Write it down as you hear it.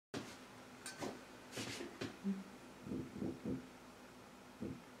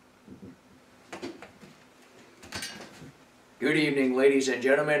Good evening, ladies and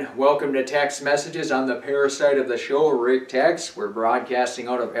gentlemen. Welcome to Tex Messages. I'm the parasite of the show, Rick Tex. We're broadcasting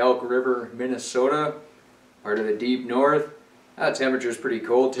out of Elk River, Minnesota, part of the deep north. Temperature's pretty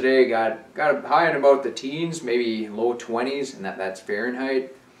cold today. Got a high in about the teens, maybe low 20s, and that's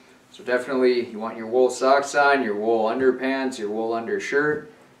Fahrenheit. So definitely you want your wool socks on, your wool underpants, your wool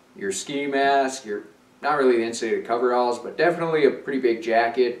undershirt, your ski mask, your not really the insulated coveralls, but definitely a pretty big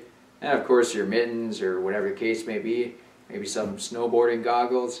jacket, and of course your mittens or whatever the case may be. Maybe some snowboarding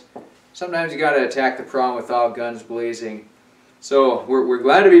goggles. Sometimes you gotta attack the problem with all guns blazing. So we're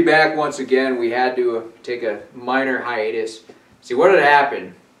glad to be back once again. We had to take a minor hiatus. See, what had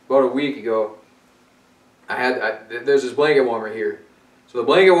happened about a week ago, there's this blanket warmer here. So the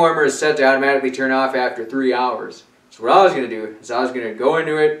blanket warmer is set to automatically turn off after 3 hours. So what I was gonna do is I was gonna go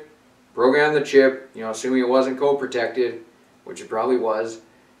into it, program the chip, assuming it wasn't code protected, which it probably was,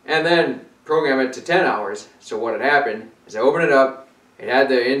 and then program it to 10 hours. So what had happened is I opened it up, it had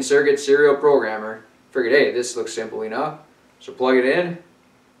the in-circuit serial programmer. Figured, hey, this looks simple enough. So plug it in,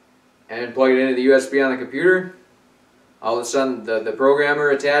 and plug it into the USB on the computer. All of a sudden, the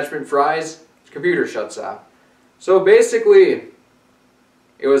programmer attachment fries, the computer shuts off. So basically,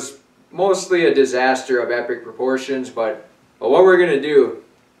 it was mostly a disaster of epic proportions, but what we're going to do,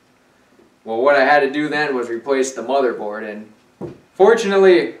 what I had to do then was replace the motherboard, and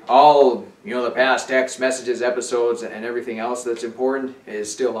fortunately, all the past Tex Messages episodes and everything else that's important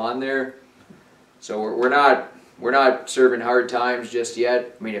is still on there. So we're not serving hard times just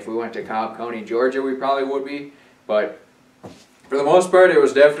yet. I mean, if we went to Cobb County, Georgia, we probably would be. But for the most part, it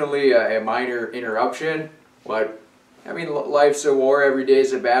was definitely a minor interruption. But I mean, life's a war, every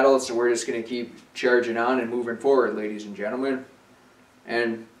day's a battle. So we're just going to keep charging on and moving forward, ladies and gentlemen.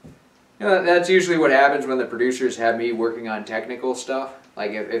 And that's usually what happens when the producers have me working on technical stuff.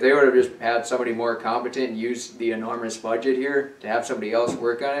 Like if they would have just had somebody more competent and used the enormous budget here to have somebody else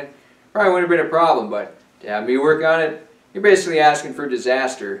work on it, probably wouldn't have been a problem. But to have me work on it, you're basically asking for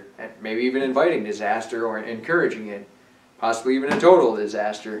disaster, and maybe even inviting disaster or encouraging it, possibly even a total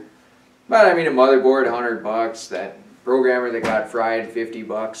disaster. But I mean, a motherboard, $100, that programmer that got fried,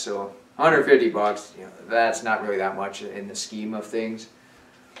 $50. So $150, that's not really that much in the scheme of things.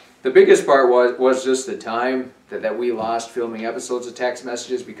 The biggest part was just the time that we lost filming episodes of Text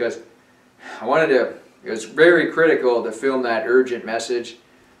Messages, because it was very critical to film that urgent message.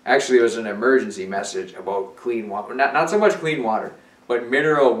 Actually, it was an emergency message about clean water. Not so much clean water, but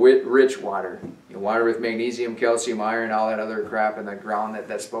mineral-rich water. Water with magnesium, calcium, iron, all that other crap in the ground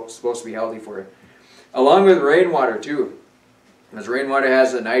that's supposed to be healthy for you. Along with rainwater, too. Because rainwater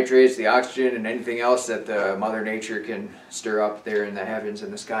has the nitrates, the oxygen, and anything else that Mother Nature can stir up there in the heavens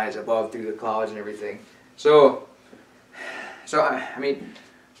and the skies above through the clouds and everything. So I mean,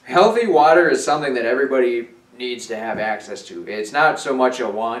 healthy water is something that everybody needs to have access to. It's not so much a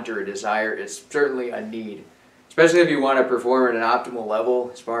want or a desire, it's certainly a need. Especially if you want to perform at an optimal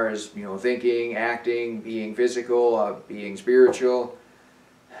level as far as, thinking, acting, being physical, being spiritual,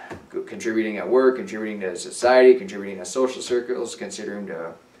 contributing at work, contributing to society, contributing to social circles, contributing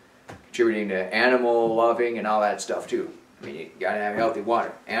to animal loving and all that stuff too. I mean, you gotta have healthy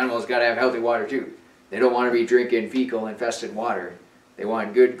water. Animals gotta have healthy water too. They don't want to be drinking fecal infested water. They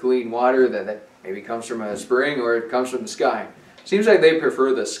want good clean water that maybe comes from a spring or it comes from the sky. Seems like they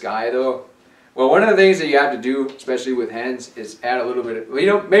prefer the sky though. Well, one of the things that you have to do, especially with hens, is add a little bit of,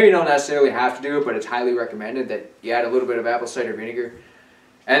 maybe you don't necessarily have to do it, but it's highly recommended that you add a little bit of apple cider vinegar.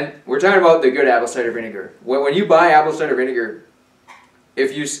 And we're talking about the good apple cider vinegar. When you buy apple cider vinegar,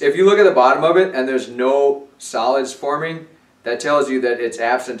 if you look at the bottom of it and there's no solids forming, that tells you that it's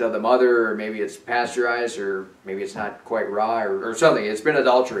absent of the mother, or maybe it's pasteurized, or maybe it's not quite raw, or something. It's been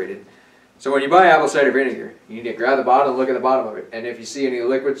adulterated. So when you buy apple cider vinegar, you need to grab the bottle and look at the bottom of it. And if you see any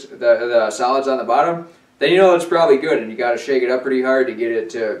liquids, the solids on the bottom, then you know it's probably good, and you got to shake it up pretty hard to get it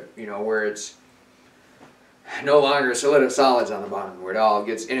to where it's no longer solids on the bottom, where it all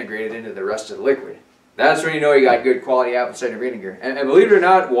gets integrated into the rest of the liquid. That's when you know you got good quality apple cider vinegar. And believe it or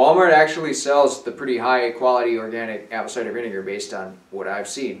not, Walmart actually sells the pretty high quality organic apple cider vinegar based on what I've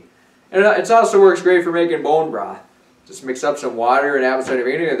seen. And it also works great for making bone broth. Just mix up some water and apple cider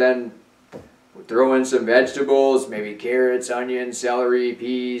vinegar, then throw in some vegetables, maybe carrots, onions, celery,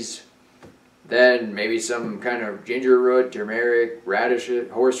 peas, then maybe some kind of ginger root, turmeric, radish,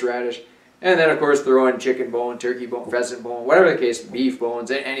 horseradish. And then, of course, throw in chicken bone, turkey bone, pheasant bone, whatever the case, beef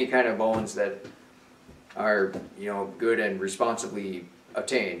bones, any kind of bones that are, good and responsibly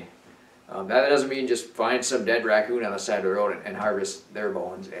obtained. That doesn't mean just find some dead raccoon on the side of the road and harvest their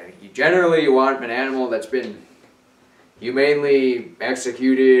bones. Generally, you want an animal that's been humanely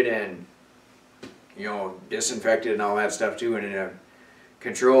executed and, disinfected and all that stuff too, and in a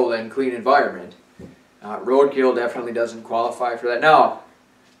controlled and clean environment. Roadkill definitely doesn't qualify for that. Now,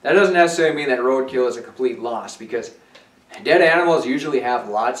 that doesn't necessarily mean that roadkill is a complete loss, because dead animals usually have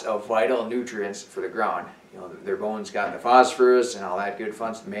lots of vital nutrients for the ground. Their bones got the phosphorus and all that good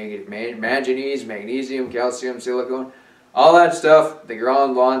fun stuff, manganese, magnesium, calcium, silicone, all that stuff. The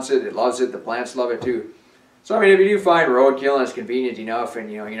ground wants it, it loves it, the plants love it too. So I mean, if you do find roadkill and it's convenient enough,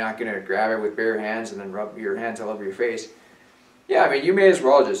 and you're not going to grab it with bare hands and then rub your hands all over your face, yeah, I mean, you may as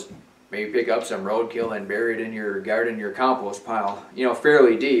well just maybe pick up some roadkill and bury it in your garden, your compost pile,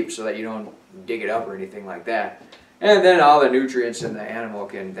 fairly deep, so that you don't dig it up or anything like that. And then all the nutrients in the animal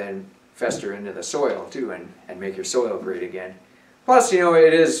can then fester into the soil too, and make your soil great again. Plus,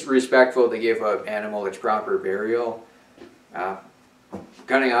 it is respectful to give an animal its proper burial.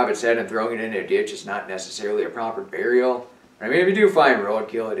 Cutting off its head and throwing it in a ditch is not necessarily a proper burial. I mean, if you do find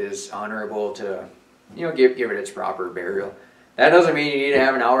roadkill, it is honorable to, give it its proper burial. That doesn't mean you need to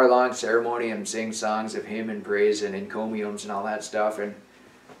have an hour-long ceremony and sing songs of hymn and praise and encomiums and all that stuff, and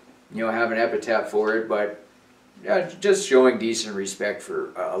have an epitaph for it. But yeah, just showing decent respect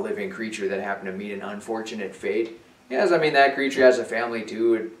for a living creature that happened to meet an unfortunate fate. Yes, I mean, that creature has a family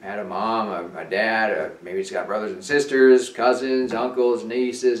too. It had a mom, a dad, maybe it's got brothers and sisters, cousins, uncles,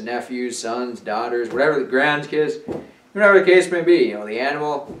 nieces, nephews, sons, daughters, whatever, the grandkids, whatever the case may be. The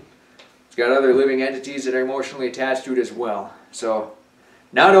animal, it's got other living entities that are emotionally attached to it as well. So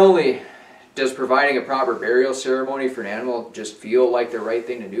not only does providing a proper burial ceremony for an animal just feel like the right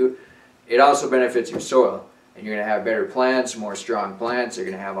thing to do, it also benefits your soil. And you're going to have better plants, more strong plants. They're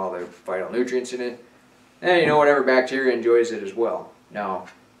going to have all the vital nutrients in it. And whatever bacteria enjoys it as well. Now,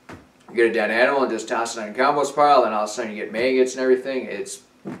 you get a dead animal and just toss it on a compost pile, and all of a sudden you get maggots and everything. It's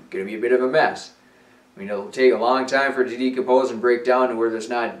going to be a bit of a mess. I mean, it'll take a long time for it to decompose and break down to where there's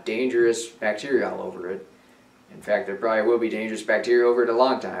not dangerous bacteria all over it. In fact, there probably will be dangerous bacteria over it a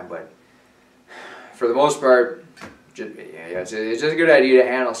long time, but for the most part, it's just a good idea to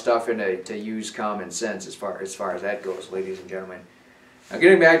handle stuff and to use common sense as far as that goes, ladies and gentlemen. Now,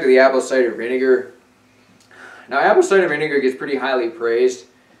 getting back to the apple cider vinegar. Now, apple cider vinegar gets pretty highly praised.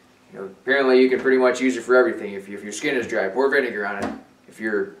 Apparently you can pretty much use it for everything. If your skin is dry, pour vinegar on it.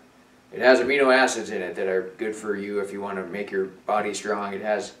 It has amino acids in it that are good for you if you want to make your body strong. It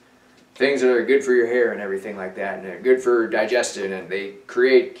has things that are good for your hair and everything like that, and they're good for digestion, and they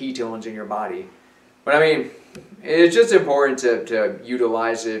create ketones in your body. But I mean, it's just important to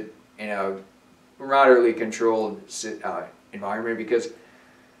utilize it in a moderately controlled environment, because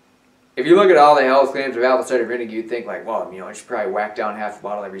if you look at all the health claims of apple cider vinegar, you'd think like, well, I should probably whack down half a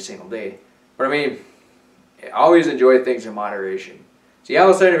bottle every single day. But I mean, always enjoy things in moderation. See,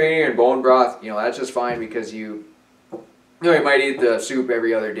 apple cider vinegar and bone broth, that's just fine, because you might eat the soup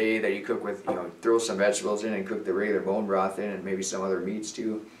every other day that you cook with, throw some vegetables in and cook the regular bone broth in, and maybe some other meats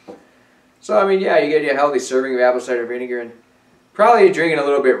too. So I mean, yeah, you get a healthy serving of apple cider vinegar, and probably drinking a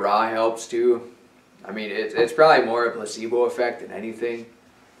little bit raw helps too. I mean, it's probably more a placebo effect than anything.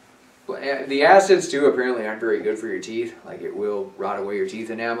 The acids too apparently aren't very good for your teeth. Like, it will rot away your teeth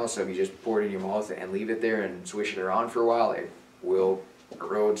enamel, so if you just pour it in your mouth and leave it there and swish it around for a while, it will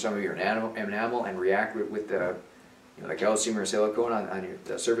erode some of your enamel and react with the the calcium or silicone on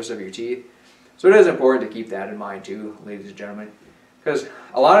the surface of your teeth. So it is important to keep that in mind too, ladies and gentlemen, because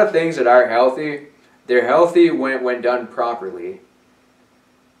a lot of things that are healthy, they're healthy when done properly.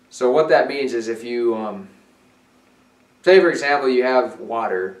 So what that means is, if you say for example you have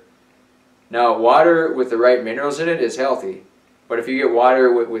water. Now, water with the right minerals in it is healthy, but if you get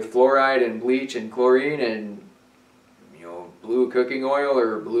water with fluoride and bleach and chlorine and blue cooking oil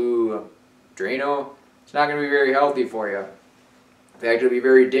or blue Drano, it's not going to be very healthy for you. In fact, it'll be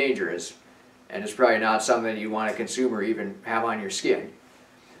very dangerous, and it's probably not something that you want to consume or even have on your skin.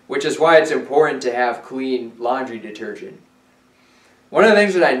 Which is why it's important to have clean laundry detergent. One of the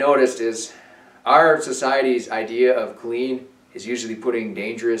things that I noticed is our society's idea of clean is usually putting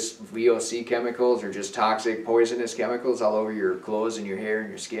dangerous VOC chemicals or just toxic, poisonous chemicals all over your clothes and your hair and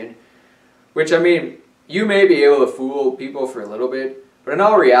your skin. Which, I mean, you may be able to fool people for a little bit, but in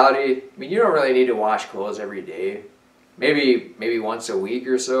all reality, I mean, you don't really need to wash clothes every day. Maybe once a week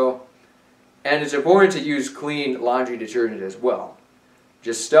or so. And it's important to use clean laundry detergent as well.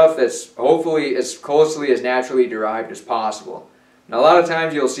 Just stuff that's hopefully as closely as naturally derived as possible. Now, a lot of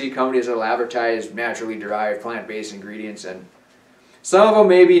times you'll see companies that will advertise naturally derived plant-based ingredients, and some of them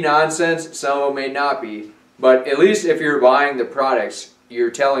may be nonsense, some of them may not be, but at least if you're buying the products,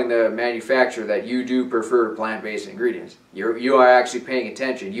 you're telling the manufacturer that you do prefer plant-based ingredients. You are actually paying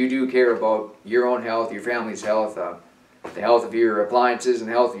attention. You do care about your own health, your family's health. the health of your appliances and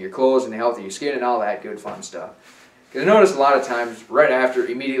the health of your clothes and the health of your skin and all that good fun stuff. Because I notice a lot of times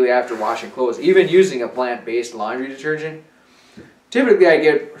immediately after washing clothes, even using a plant-based laundry detergent, typically I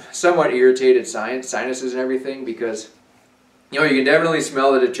get somewhat irritated sinuses and everything because, you know, you can definitely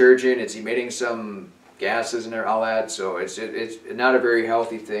smell the detergent. It's emitting some gases and all that, so it's not a very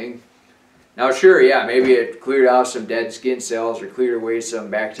healthy thing. Now, sure, yeah, maybe it cleared off some dead skin cells or cleared away some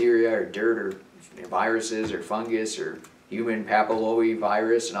bacteria or dirt or viruses or fungus or human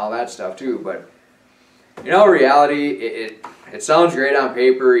papillomavirus and all that stuff too, but in all reality, it sounds great on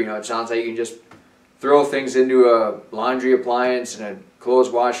paper. You know, it sounds like you can just throw things into a laundry appliance and a clothes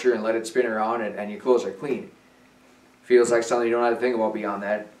washer and let it spin around and your clothes are clean. Feels like something you don't have to think about beyond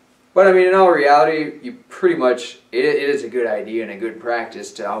that. But I mean, in all reality, you pretty much, it is a good idea and a good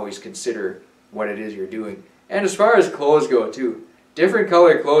practice to always consider what it is you're doing. And as far as clothes go too, different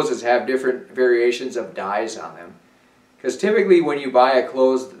colored clothes have different variations of dyes on them. Because typically when you buy a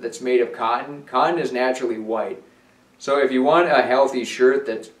clothes that's made of cotton, cotton is naturally white. So if you want a healthy shirt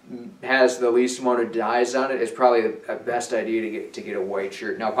that has the least amount of dyes on it, it's probably the best idea to get a white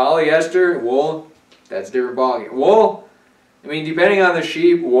shirt. Now polyester, wool, that's a different ballgame. Wool, I mean, depending on the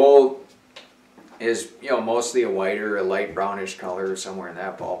sheep, wool is, you know, mostly a whiter, a light brownish color, somewhere in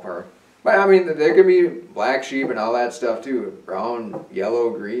that ballpark. But I mean, there could be black sheep and all that stuff too. Brown, yellow,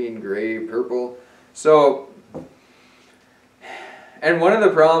 green, gray, purple. So, and one of the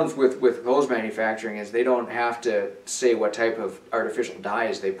problems with clothes manufacturing is they don't have to say what type of artificial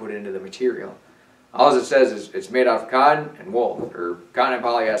dyes they put into the material. All it says is it's made out of cotton and wool, or cotton and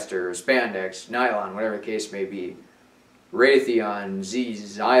polyester, or spandex, nylon, whatever the case may be. Raytheon,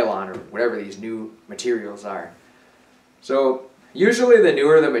 Xylon, or whatever these new materials are. So usually the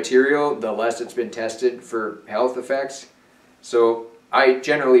newer the material, the less it's been tested for health effects. So I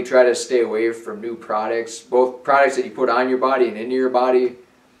generally try to stay away from new products, both products that you put on your body and into your body.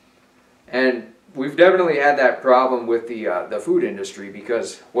 And we've definitely had that problem with the food industry,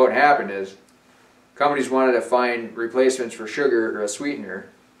 because what happened is companies wanted to find replacements for sugar or a sweetener.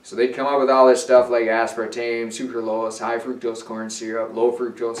 So they'd come up with all this stuff like aspartame, sucralose, high fructose corn syrup, low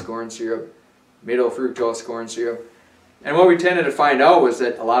fructose corn syrup, middle fructose corn syrup. And what we tended to find out was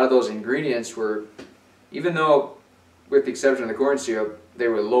that a lot of those ingredients were, even though, with the exception of the corn syrup, they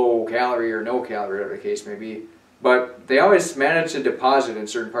were low calorie or no calorie, whatever the case may be, but they always managed to deposit in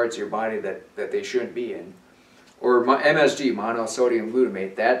certain parts of your body that they shouldn't be in. Or MSG, monosodium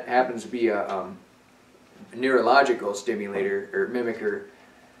glutamate, that happens to be a neurological stimulator or mimicker.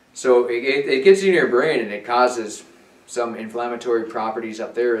 So it gets in your brain and it causes some inflammatory properties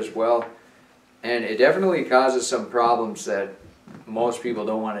up there as well. And it definitely causes some problems that most people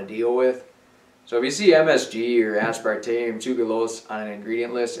don't want to deal with. So if you see MSG or aspartame, sucralose on an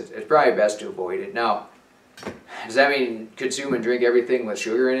ingredient list, it's probably best to avoid it. Now, does that mean consume and drink everything with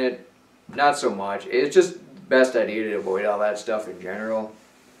sugar in it? Not so much. It's just the best idea to avoid all that stuff in general.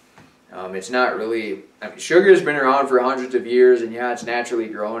 It's not really, I mean, sugar has been around for hundreds of years, and yeah, it's naturally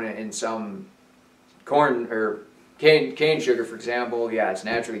grown in some corn or cane sugar, for example. Yeah, it's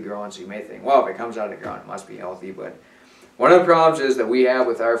naturally grown, so you may think, well, if it comes out of the ground, it must be healthy. But one of the problems is that we have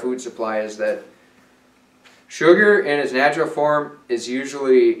with our food supply is that sugar in its natural form is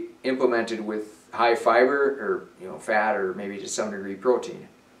usually implemented with high fiber or fat or maybe to some degree protein.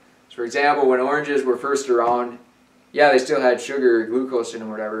 So for example, when oranges were first around, yeah, they still had sugar or glucose in them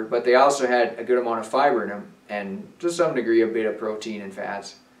or whatever, but they also had a good amount of fiber in them and to some degree a bit of protein and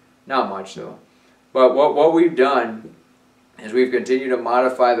fats. Not much though. But what we've done is we've continued to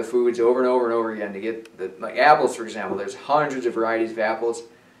modify the foods over and over and over again to get, like apples for example, there's hundreds of varieties of apples.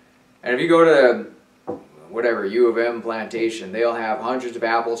 And if you go to whatever, U of M plantation, they'll have hundreds of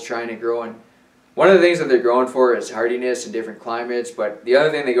apples trying to grow. And one of the things that they're growing for is hardiness in different climates, but the other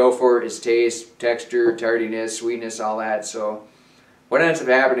thing they go for is taste, texture, tardiness, sweetness, all that. So what ends up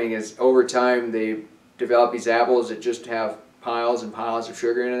happening is over time they develop these apples that just have piles and piles of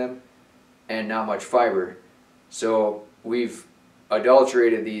sugar in them and not much fiber. So we've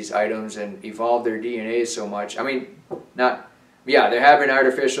adulterated these items and evolved their DNA so much. I mean, there have been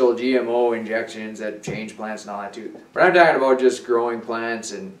artificial GMO injections that change plants and all that too. But I'm talking about just growing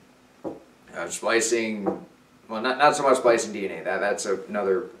plants and splicing, well, not so much splicing DNA, that's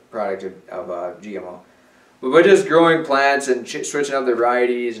another product of GMO. But just growing plants and switching up the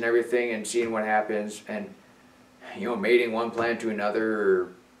varieties and everything and seeing what happens, and mating one plant to another or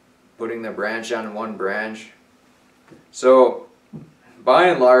putting the branch on one branch. So by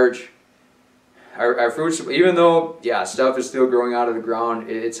and large, our fruits, even though stuff is still growing out of the ground,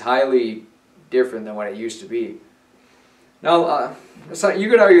 it's highly different than what it used to be. Now, so you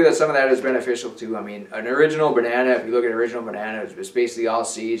could argue that some of that is beneficial too. I mean, an original banana, if you look at original banana, it's basically all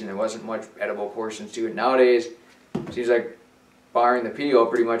seeds and there wasn't much edible portions to it. Nowadays, it seems like barring the peel,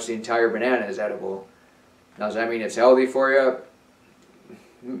 pretty much the entire banana is edible. Now, does that mean it's healthy for you?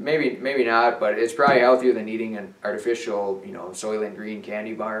 Maybe not, but it's probably healthier than eating an artificial, Soylent Green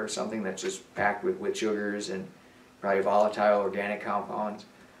candy bar or something that's just packed with sugars and probably volatile organic compounds.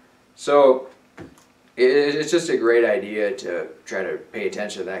 So it's just a great idea to try to pay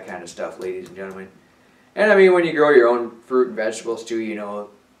attention to that kind of stuff, ladies and gentlemen. And I mean, when you grow your own fruit and vegetables too,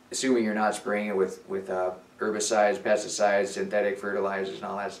 assuming you're not spraying it with herbicides, pesticides, synthetic fertilizers, and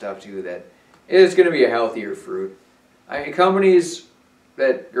all that stuff too, that it's going to be a healthier fruit. I mean, companies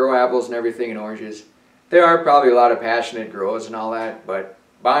that grow apples and everything and oranges, there are probably a lot of passionate growers and all that, but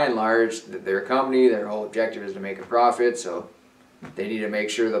by and large, they're a company, their whole objective is to make a profit, so they need to make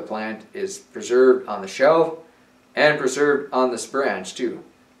sure the plant is preserved on the shelf and preserved on this branch too.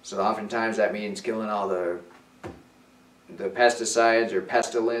 So oftentimes that means killing all the pesticides or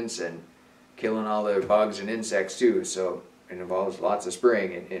pestilence and killing all the bugs and insects too. So it involves lots of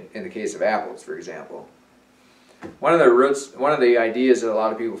spraying in the case of apples, for example. One of the ideas that a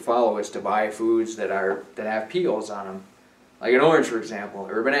lot of people follow is to buy foods that have peels on them, like an orange, for example,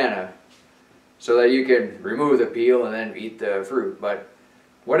 or a banana, so that you can remove the peel and then eat the fruit. But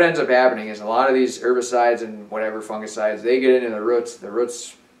what ends up happening is a lot of these herbicides and whatever fungicides, they get into the roots. The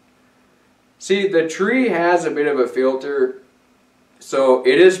roots, see, the tree has a bit of a filter, so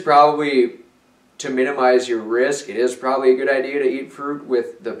it is probably, to minimize your risk, it is probably a good idea to eat fruit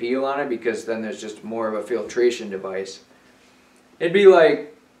with the peel on it, because then there's just more of a filtration device. It'd be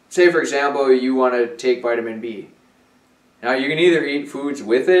like, say for example, you want to take vitamin B. Now you can either eat foods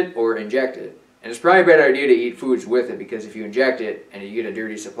with it or inject it. And it's probably a better idea to eat foods with it, because if you inject it and you get a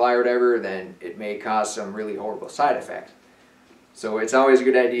dirty supply or whatever, then it may cause some really horrible side effects. So it's always a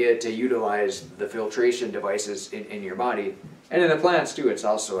good idea to utilize the filtration devices in your body. And in the plants too, it's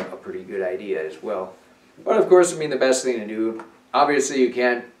also a pretty good idea as well. But of course, I mean, the best thing to do, obviously you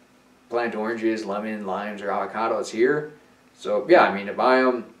can't plant oranges, lemon, limes, or avocados here. So yeah, I mean, to buy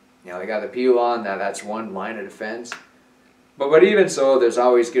them, they got the peel on, that's one line of defense. But even so, there's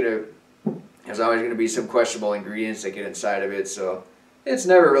always going to be some questionable ingredients that get inside of it. So it's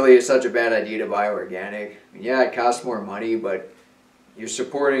never really such a bad idea to buy organic. Yeah, it costs more money, but you're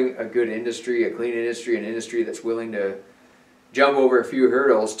supporting a good industry, a clean industry, an industry that's willing to jump over a few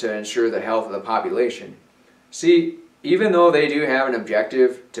hurdles to ensure the health of the population. See, even though they do have an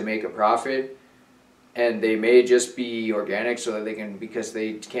objective to make a profit, and they may just be organic so that they can, because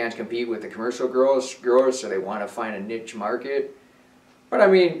they can't compete with the commercial growers, so they want to find a niche market. But I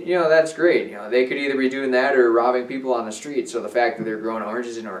mean, that's great. They could either be doing that or robbing people on the street. So the fact that they're growing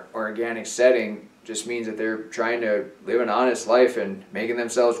oranges in an organic setting just means that they're trying to live an honest life and making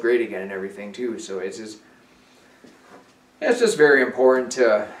themselves great again and everything too. So it's just very important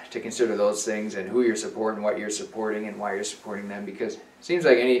to consider those things and who you're supporting, what you're supporting, and why you're supporting them. Because it seems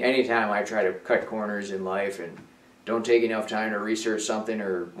like any time I try to cut corners in life and don't take enough time to research something,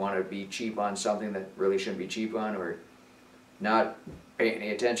 or want to be cheap on something that really shouldn't be cheap on, or not pay any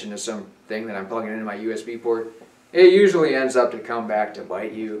attention to something that I'm plugging into my USB port, it usually ends up to come back to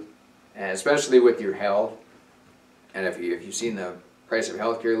bite you, and especially with your health. And if you've seen the price of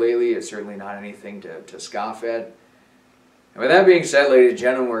healthcare lately, it's certainly not anything to scoff at. And with that being said, ladies and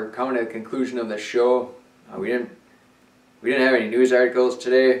gentlemen, we're coming to the conclusion of the show. We didn't have any news articles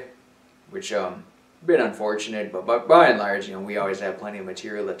today, which a bit unfortunate, but by and large, we always have plenty of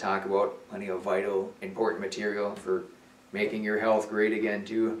material to talk about, plenty of vital, important material for making your health great again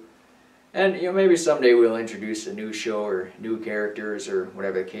too. And maybe someday we'll introduce a new show or new characters or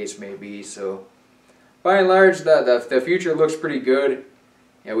whatever the case may be. So by and large, the future looks pretty good.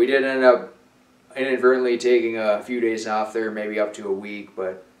 We did end up inadvertently taking a few days off there, maybe up to a week,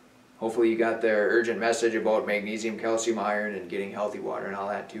 but hopefully you got the urgent message about magnesium, calcium, iron, and getting healthy water and all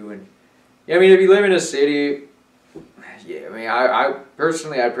that too. And I mean, if you live in a city, yeah, I mean, I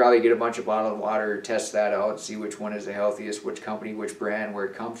personally, I'd probably get a bunch of bottled water, test that out, see which one is the healthiest, which company, which brand, where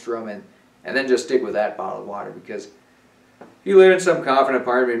it comes from, and then just stick with that bottled water. Because if you live in some coffin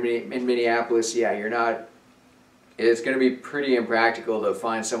apartment in Minneapolis, yeah, it's going to be pretty impractical to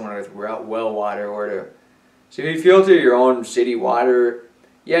find someone with well water, so if you filter your own city water,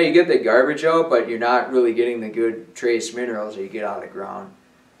 yeah, you get the garbage out, but you're not really getting the good trace minerals that you get out of the ground.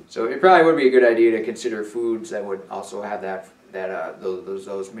 So it probably would be a good idea to consider foods that would also have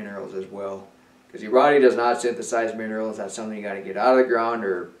those minerals as well. Because your body does not synthesize minerals. That's something you got to get out of the ground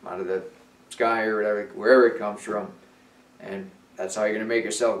or out of the sky or whatever, wherever it comes from. And that's how you're going to make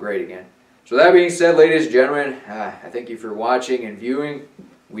yourself great again. So that being said, ladies and gentlemen, I thank you for watching and viewing.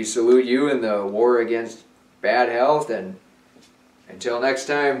 We salute you in the war against bad health, and until next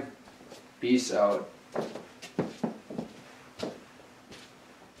time, peace out.